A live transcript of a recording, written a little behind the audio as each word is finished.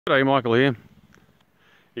G'day, Michael here.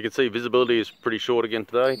 You can see visibility is pretty short again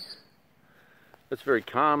today. It's very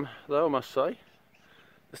calm though, I must say.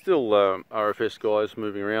 There's still RFS guys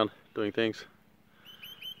moving around doing things.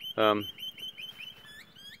 As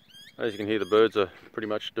you can hear, the birds are pretty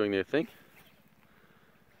much doing their thing.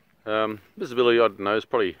 Visibility, I don't know, is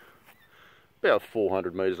probably about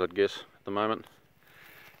 400 metres, I'd guess, at the moment.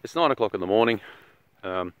 It's 9 o'clock in the morning.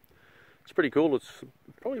 It's pretty cool. It's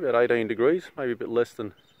probably about 18 degrees, maybe a bit less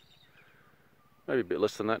than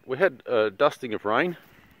that. We had a dusting of rain,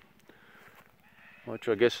 which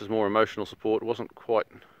I guess is more emotional support. It wasn't quite,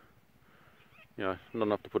 not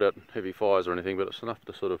enough to put out heavy fires or anything, but it's enough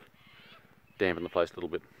to sort of dampen the place a little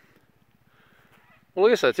bit. Well, I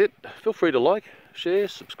guess that's it. Feel free to like, share,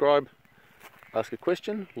 subscribe, ask a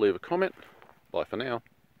question, leave a comment. Bye for now.